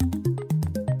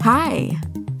Hi,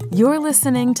 you're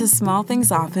listening to Small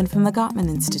Things Often from the Gottman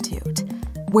Institute,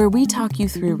 where we talk you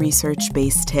through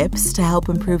research-based tips to help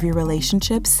improve your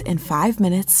relationships in 5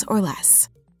 minutes or less.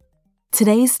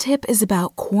 Today's tip is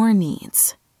about core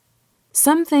needs.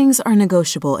 Some things are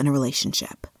negotiable in a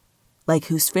relationship, like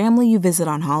whose family you visit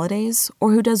on holidays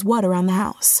or who does what around the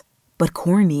house. But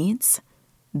core needs?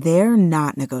 They're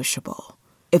not negotiable.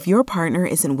 If your partner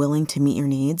isn't willing to meet your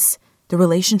needs, the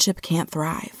relationship can't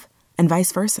thrive, and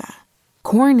vice versa.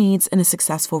 Core needs in a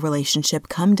successful relationship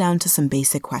come down to some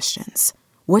basic questions.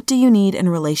 What do you need in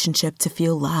a relationship to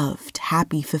feel loved,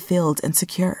 happy, fulfilled, and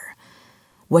secure?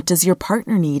 What does your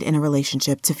partner need in a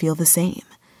relationship to feel the same?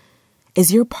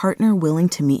 Is your partner willing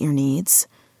to meet your needs?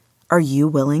 Are you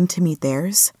willing to meet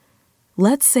theirs?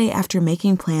 Let's say after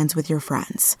making plans with your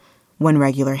friends, when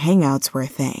regular hangouts were a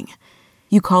thing,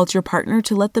 you called your partner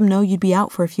to let them know you'd be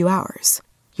out for a few hours.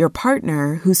 Your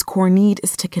partner, whose core need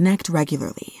is to connect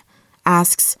regularly,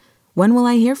 asks, "When will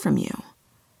I hear from you?"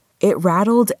 It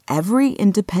rattled every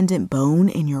independent bone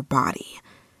in your body.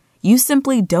 You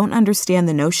simply don't understand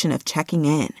the notion of checking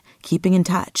in, keeping in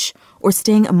touch, or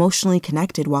staying emotionally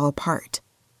connected while apart.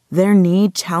 Their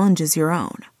need challenges your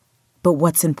own. But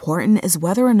what's important is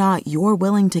whether or not you're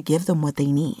willing to give them what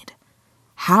they need.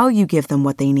 How you give them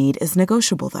what they need is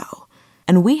negotiable, though,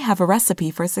 and we have a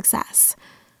recipe for success.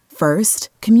 First,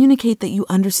 communicate that you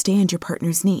understand your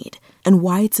partner's need and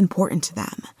why it's important to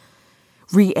them.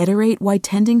 Reiterate why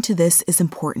tending to this is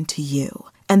important to you,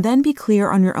 and then be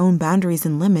clear on your own boundaries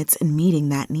and limits in meeting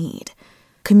that need.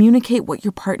 Communicate what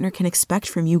your partner can expect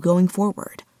from you going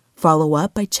forward. Follow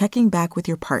up by checking back with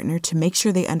your partner to make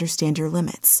sure they understand your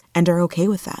limits and are okay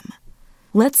with them.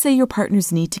 Let's say your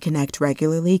partner's need to connect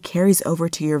regularly carries over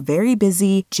to your very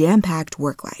busy, jam-packed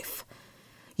work life.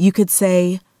 You could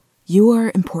say, "You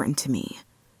are important to me.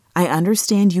 I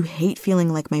understand you hate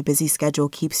feeling like my busy schedule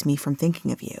keeps me from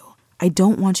thinking of you. I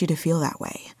don't want you to feel that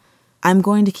way. I'm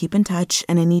going to keep in touch,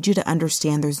 and I need you to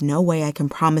understand there's no way I can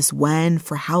promise when,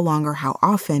 for how long, or how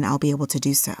often I'll be able to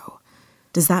do so."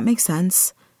 Does that make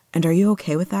sense? And are you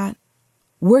okay with that?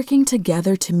 Working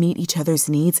together to meet each other's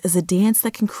needs is a dance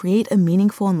that can create a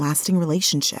meaningful and lasting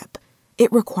relationship.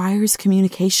 It requires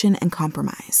communication and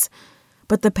compromise.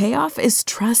 But the payoff is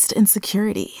trust and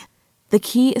security. The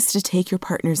key is to take your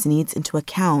partner's needs into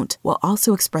account while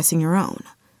also expressing your own.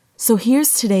 So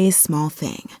here's today's small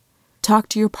thing. Talk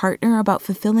to your partner about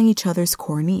fulfilling each other's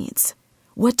core needs.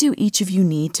 What do each of you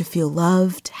need to feel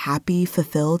loved, happy,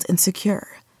 fulfilled, and secure?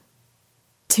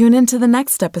 Tune into the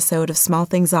next episode of Small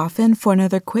Things Often for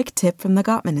another quick tip from the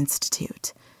Gottman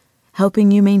Institute,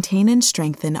 helping you maintain and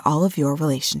strengthen all of your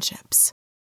relationships.